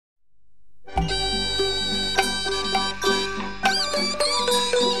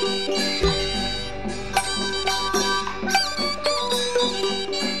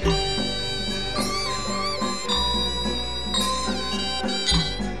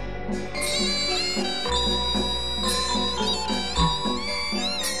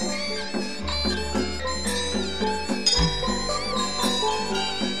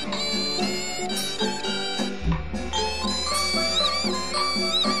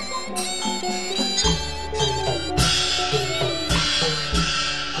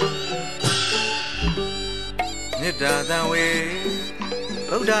ta than we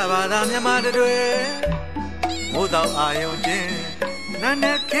Buddha Bada Myama Dwe Moda Ayon Jin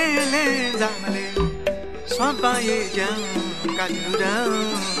Nana Kele Zamale Swampa Ye Jam Kaluda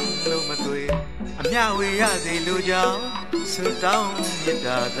Lomatwe Amya we Yazi Luja Sultan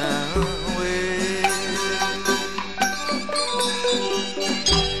Yita than we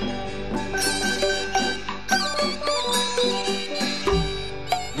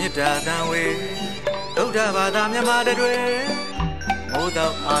Yita than we Buddha Bada Myama Dwe Moda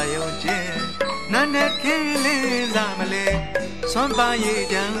Ayon Jin Nana Kele Zamale Swampa Ye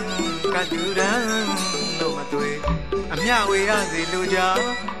Jam Kaluda Lomatwe Amya we Yazi Luja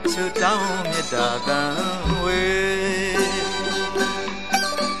Sultan Yita than we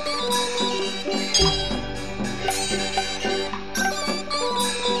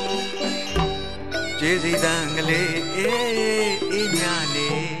Jezi Dangale Inyane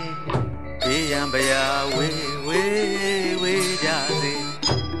Yambaya we Jazi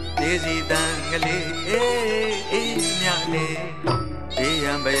Jezi Dangale Inyane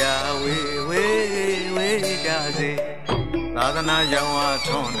Yambaya we Jazi Radana Yawa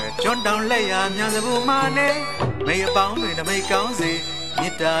Tone John down Laya Nyazabu Mane May a bound with a make out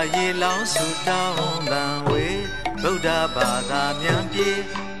Nita Ye Lao Suta down way Buddha Bada Myampi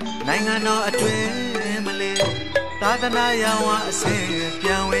Nangano a twin Malay Tadana Yawa say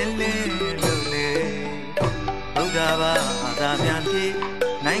Piawele Lule Buddha Bada Myampi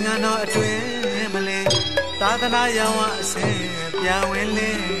Nangano a twin Malay Tadana Yawa say Piawele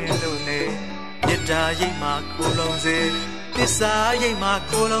Lule Yita Yima Kulonze Tisa Yima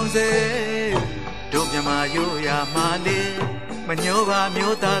Kulonze Dumyama Yoya Male Manyoba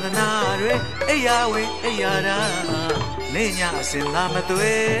Myota Nare Ayawe Ayara Nenya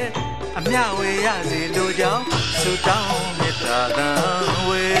Silamatwe Amyawe Yazi Luja Sultan Yita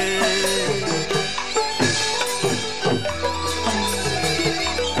we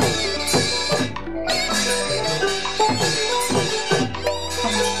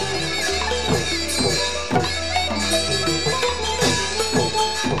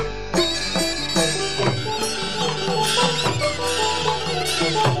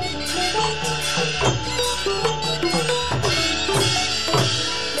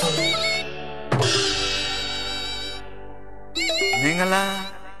Mingala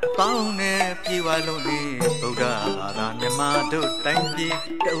Paune Piwaloni Buddha Bada Myama Do Tangi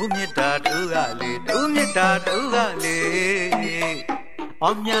Umita Umita Ugali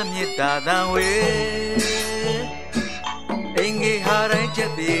Omya Mita than we Engi Harai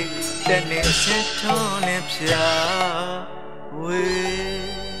Jabi Dene Seton Lepsia we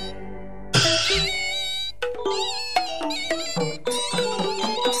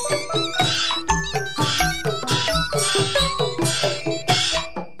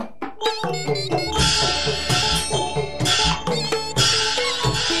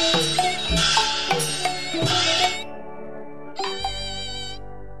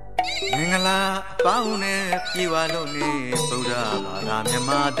Mingala Paune Piwaloni Buddha Bada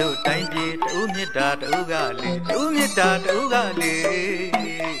Myama Do Tangi Umita Ugali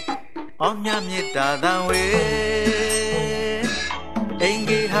Omya Mita than we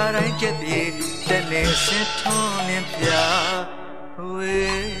Engi Harai Jabi Dene Seton Lepsia we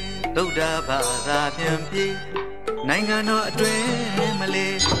Buddha Bada Myampi Nangano a twin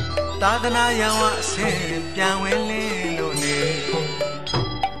Malay Tadana Yawa say Piawele Lule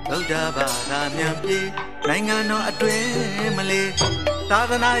Buddha Bada Myampi Nangano a twin Malay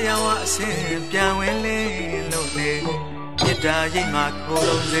Tadana Yawa say Piawele Lule Yita Yima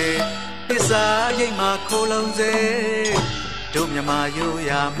Kulonze Tisa Yima Kulonze Dumyama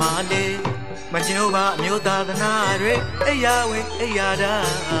Yoya Male Manyoba Myota Nare Ayawe Ayada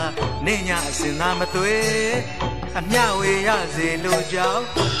Nenya Sinamatwe Amyawe Yazi Luja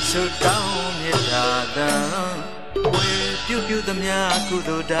Sultan Yita we Piu the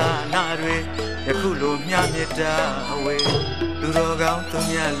Myakudo da Nare Yakulo Myamita we Duroga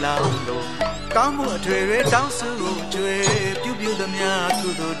Tumya Laundo Kamu Tre Dansu Tre Piu the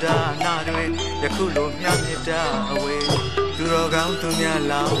Myakudo da Nare Yakulo Myamita we Duroga Tumya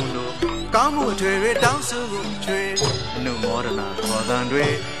Laundo Kamu Tre Dansu Tre No more than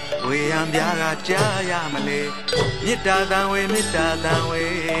we am Yaga Jayamale Mita than we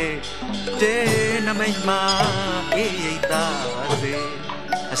Dena Mahma Eita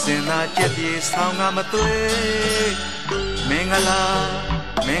Asina Jepi Sangamatwe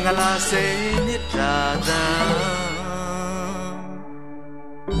Mengala say Mita than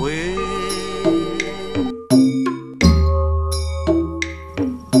we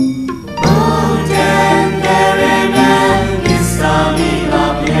Sami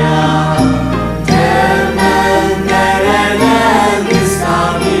Lapia, Temen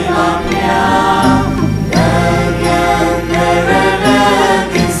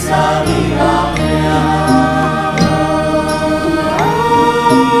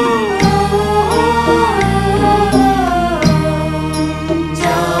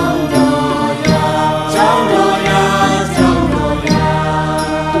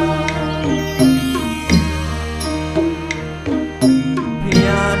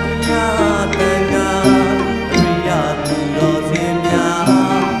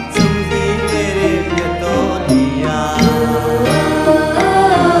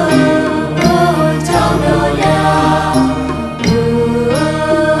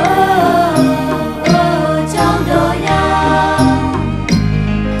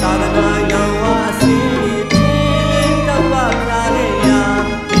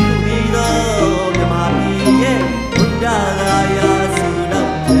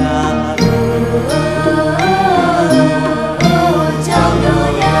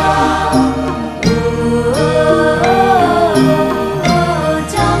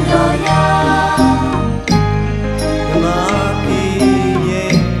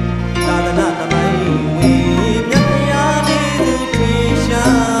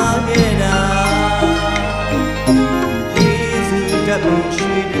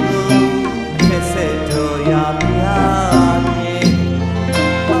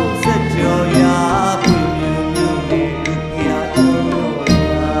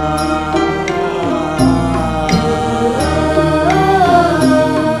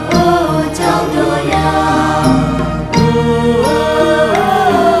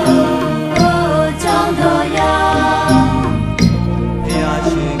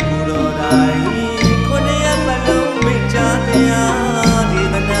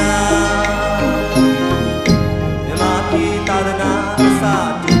Hãy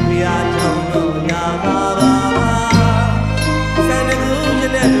subscribe cho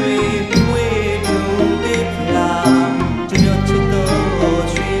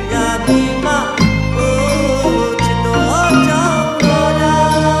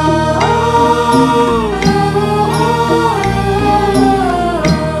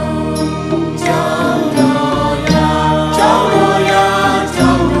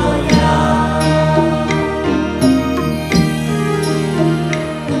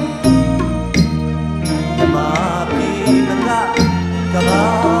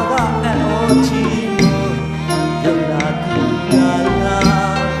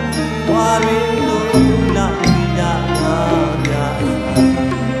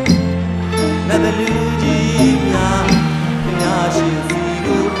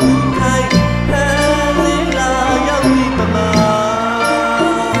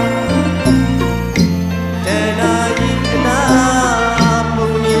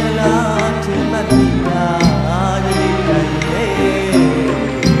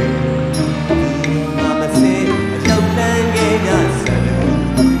kênh Ghiền Mì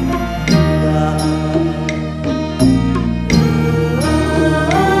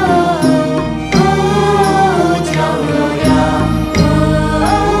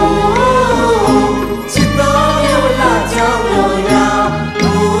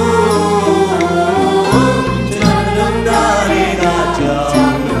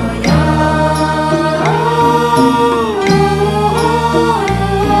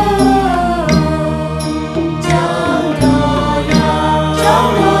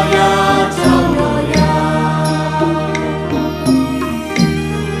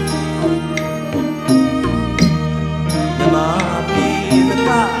để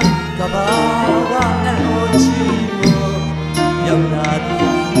không bỏ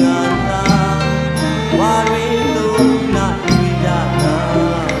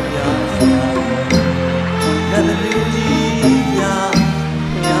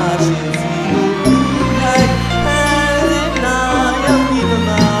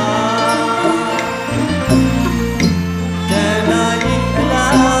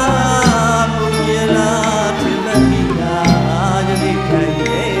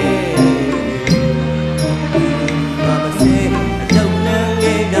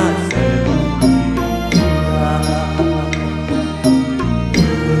lỡ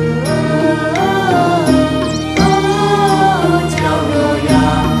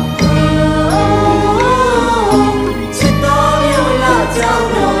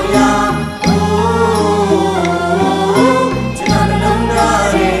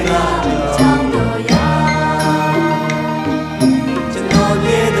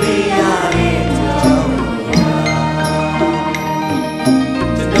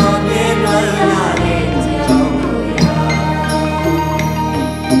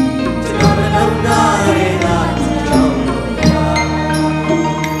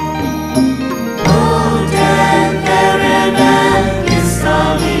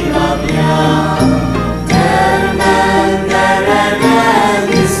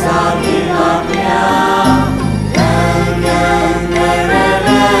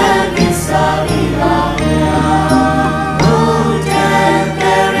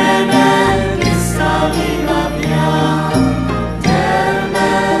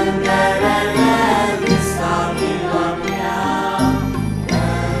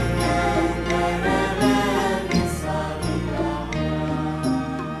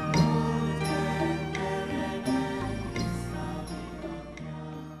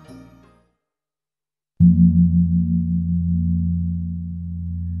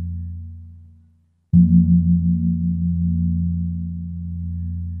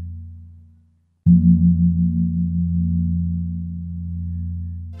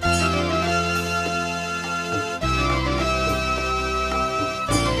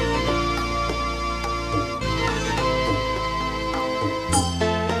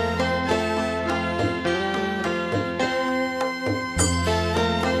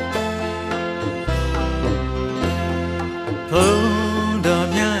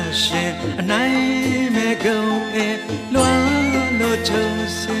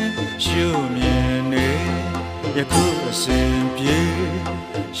ယခုအစဉ်ပြေ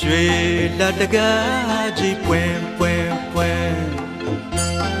ရွှေလက်တကားကြီးပွင့်ပွင့်ပွင့်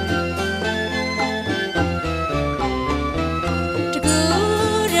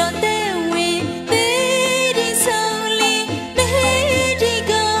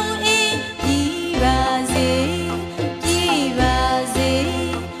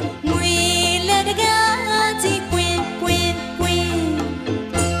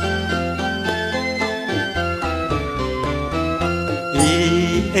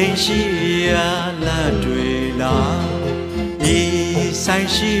အိမ်ရှိရာလာတွေလားဤဆိုင်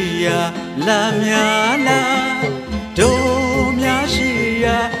ရှိရာလာများလားတို့များရှိ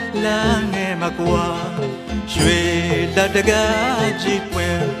ရာလာငယ်မကွာရွှေလက်တကားကြီးပွ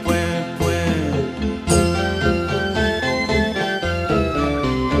င့်ပွင့်ပွင့်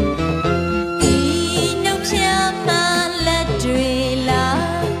ဤနှုတ်ဖြာမှာလက်တွေ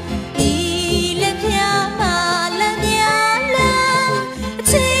လားဤလက်ဖြာမှာလက်များလားအ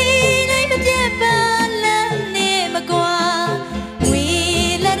ချိန်တိုင်းမပြတ်ပါလက်နဲ့မကွာဝေ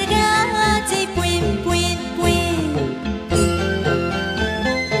လက်တကားကြီးပွင့်ပွင့်ပွင့်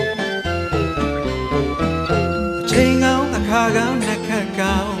အချိန်ကောင်းအခါကောင်းနှက်ခတ်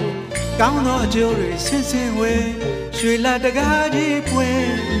ကောင်းကောင်းသောအကျိုးတွေဆင်းဆင်းဝဲရွှေလက်တကားကြီးပွင့်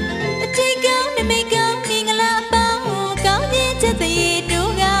အချိန်ကောင်းနမိတ်ကောင်းမင်္ဂလာပေါင်းကောင်းခြင်းချက်တည်း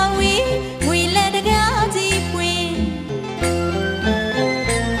တို့ကဝေဝေလက်တကားကြီးပွင့်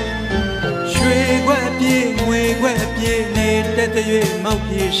ရွှေခွက်ပြေးငွေခွက်ပြေးနေတတ်တဲ့၍မောက်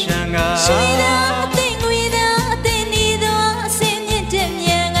ပြေးရှန်ကရွှေသာအသိငွေသာအသိနေသောအစင်းမြင့်တဲ့မြ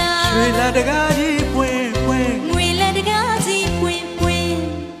န်ကရွှေလက်တကားကြီးပွင့်ပွင့်ငွေလက်တကားကြီးပွင့်ပွင့်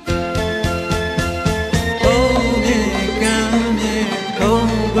ဘုံမြေကံမြေ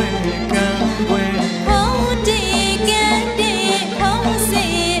ဘုံွယ်ကံွယ်ဟောတေကန်တေဟောစေ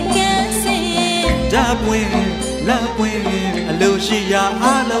ကန်စေဓာပွင့်လက်ပွင့်အလိုရှိရာအ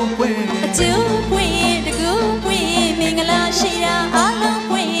လုံးပွင့်အကျိုးပွင့်တကူပွင့်မင်္ဂလာရှိရာအလုံး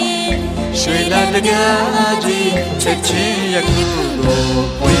ပွင့်ရွှေလက်တကားကြီးချက်ချင်းယခုကို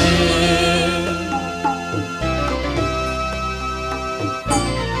ပွင့်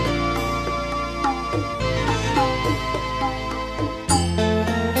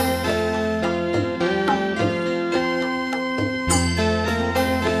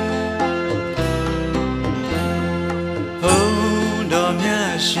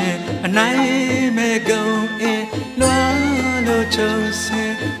ရှင်အနိုင်မဲ့ကုံအင်းလွှမ်းလို့ချုံစ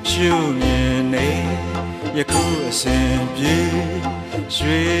င်ရှုမြင်နေယခုအစဉ်ပြေ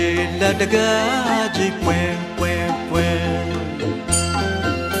ရွှေလက်တကားကြီးပွင့်ပွင့်ပွင့်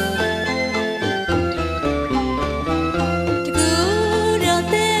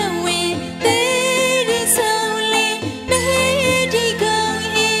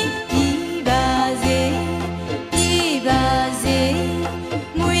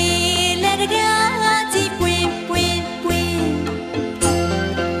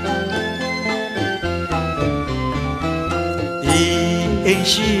အိမ်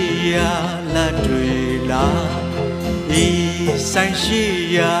ရှိရာလက်တွေလားဤဆိုင်ရှိ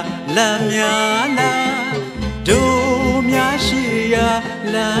ရာလက်များလားတို့များရှိရာ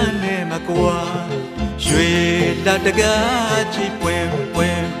လမ်းနဲ့မကွာရွှေလက်တကားကြီးပွင့်ပွ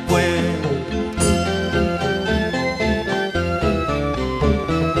င့်ပွင့်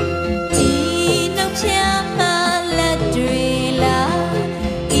ဤနှုတ်ဖြာမှာလက်တွေလား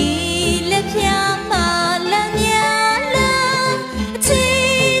ဤလက်ဖြာမှာလက်များလားအချိ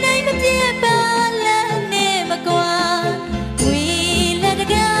န်တိုင်းမပြတ်ပါလက်နဲ့မကွာဝေလက်တ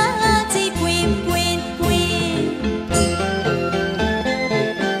ကားကြီးပွင့်ပွင့်ပွင့်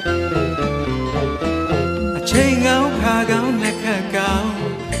အချိန်ကောင်းခါကောင်းနှက်ခတ်ကောင်း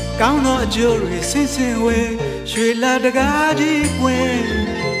ကောင်းသောအကျိုးတွေဆင်းဆင်းဝဲရွှေလက်တကားကြီးပွင့်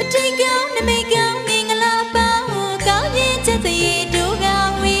အချိန်ကောင်းနမိတ်ကောင်းမင်္ဂလာပေါင်းကောင်းခြင်းချက်တည်းတို့က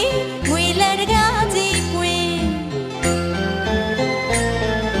ဝေဝေလက်တကားကြီးပွင့်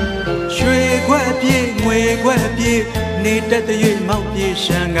ရွှေခွက်ပြေးငွေခွက်ပြေးနေတတ်တဲ့၍မောက်ပြေး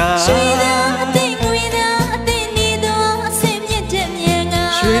ရှန်ကရွှေသာအသိငွေသာအသိနေသောအစင်းမြင့်တဲ့မြန်က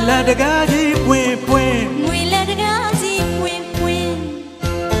ရွှေလက်တကားကြီးပွင့်ပွင့်ငွေလက်တကားကြီးပွင့်ပွင့်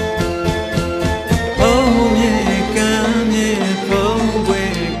ဘုံမြေကံမြေဘုံွ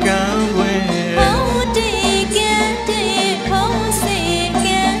ယ်ကံွယ်ဟောတေကန်တေဟောစေက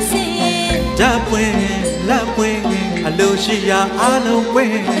န်စေဓာပွင့်လက်ပွင့်အလိုရှိရာအလုံးပွ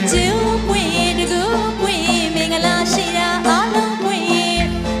င့်အကျိုးပွင့်တကူပွင့်မင်္ဂလာရှိရာအလုံးပွင့်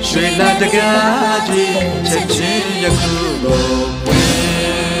ရွှေလက်တကားကြီးချက်ချင်းယခုကိုပွင့်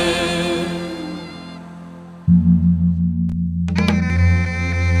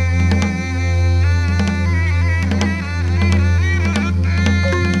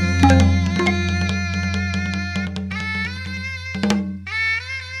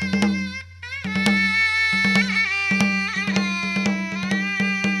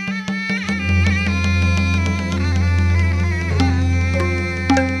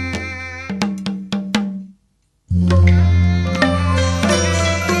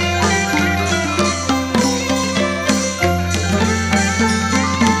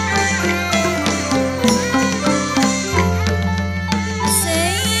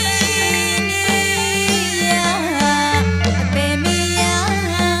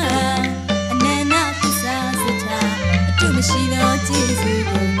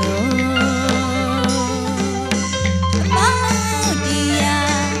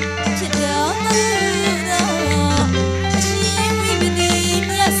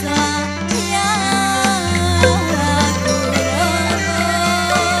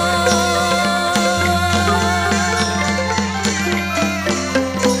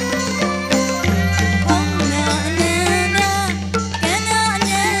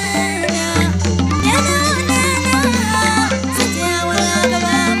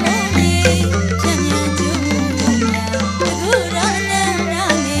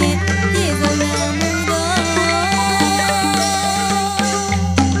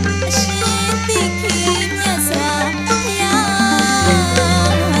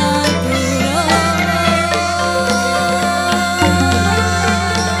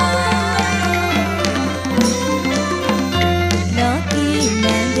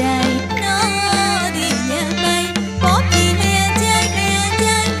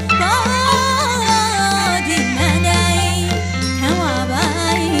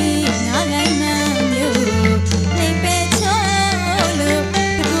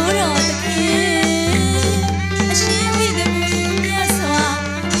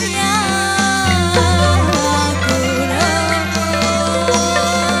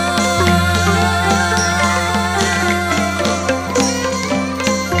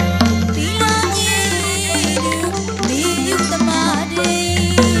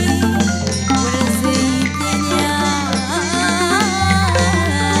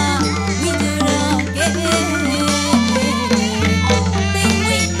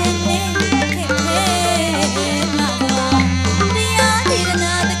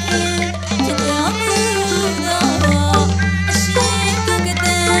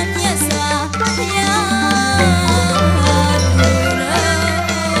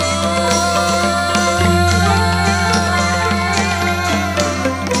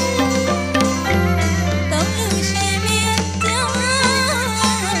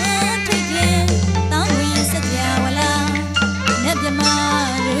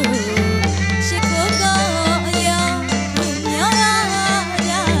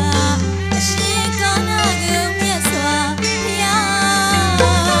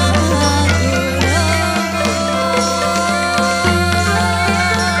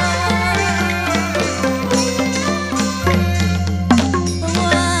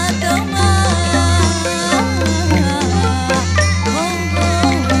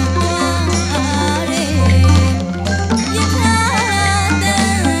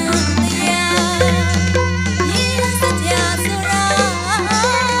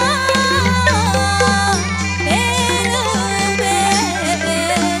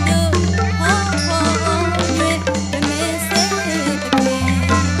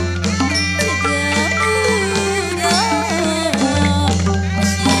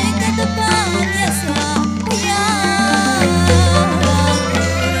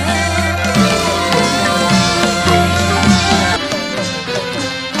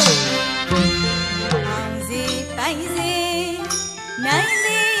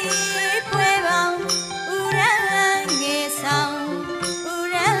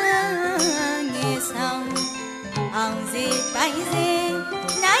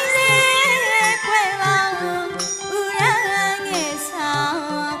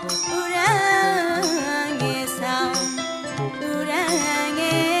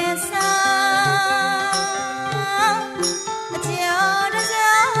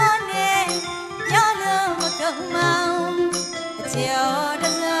တ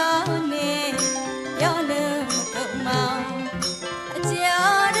စောနဲ့ပြောလို့မကုန်မောင်အ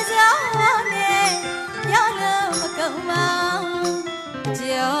ကျော်တစောနဲ့ပြောလို့မကုန်မောင်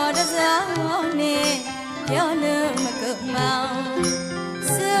ကျော်တစောနဲ့ပြောလို့မကုန်မောင်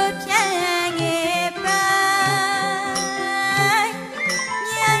စွဖြန့်ငယ်ပါ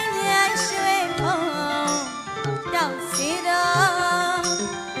မြိုင်မြိုင်ရွှေဖုံးတောက်စီတော်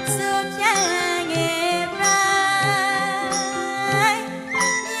စွဖြန့်ငယ်ပါ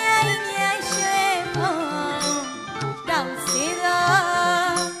မြိုင်မြိုင်ရွှေဖုံးတောက်စီ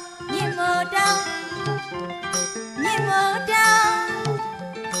တော်မြင့်မို့တောင်းမြင့်မို့တောင်း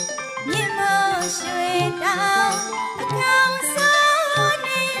မြင့်မို့ရွှေတောင်းအကောင်းဆုံး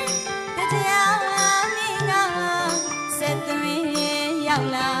နေတရားမင်းကဆက်သွင်းရောက်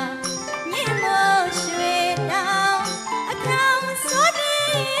လာမြင့်မို့ရွှေတောင်းအကောင်းဆုံးနေ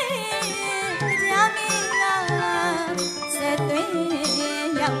တရားမင်းကဆက်သွင်း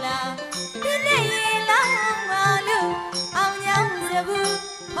ရောက်လာဒီနေ့လောင်းမလို့အောင်ရစဘူး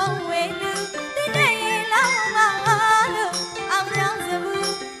ဖုံးဝဲလူဒီနေ့လောင်းမလို့အောင်ရစ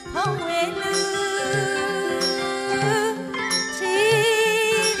ဘူးဖုံးဝဲလူချီ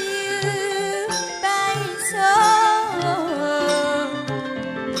ပြူပိုင်ဆုံး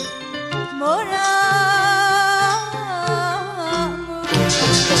မောရ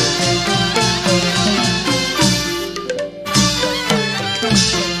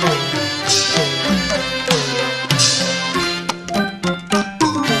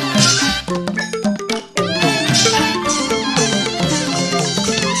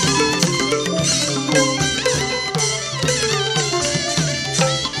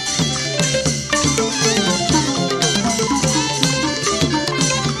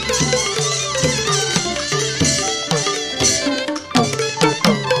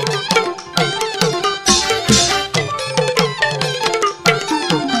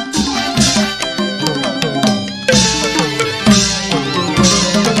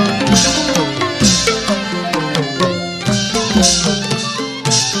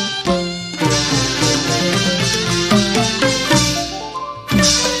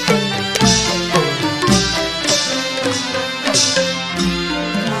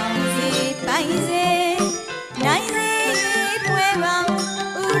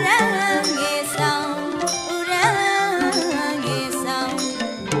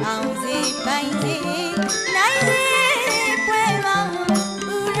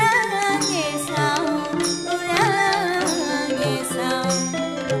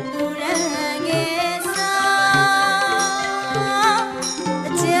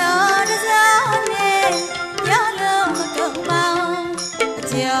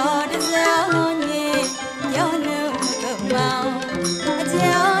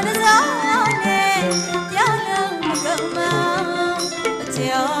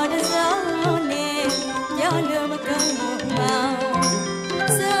You're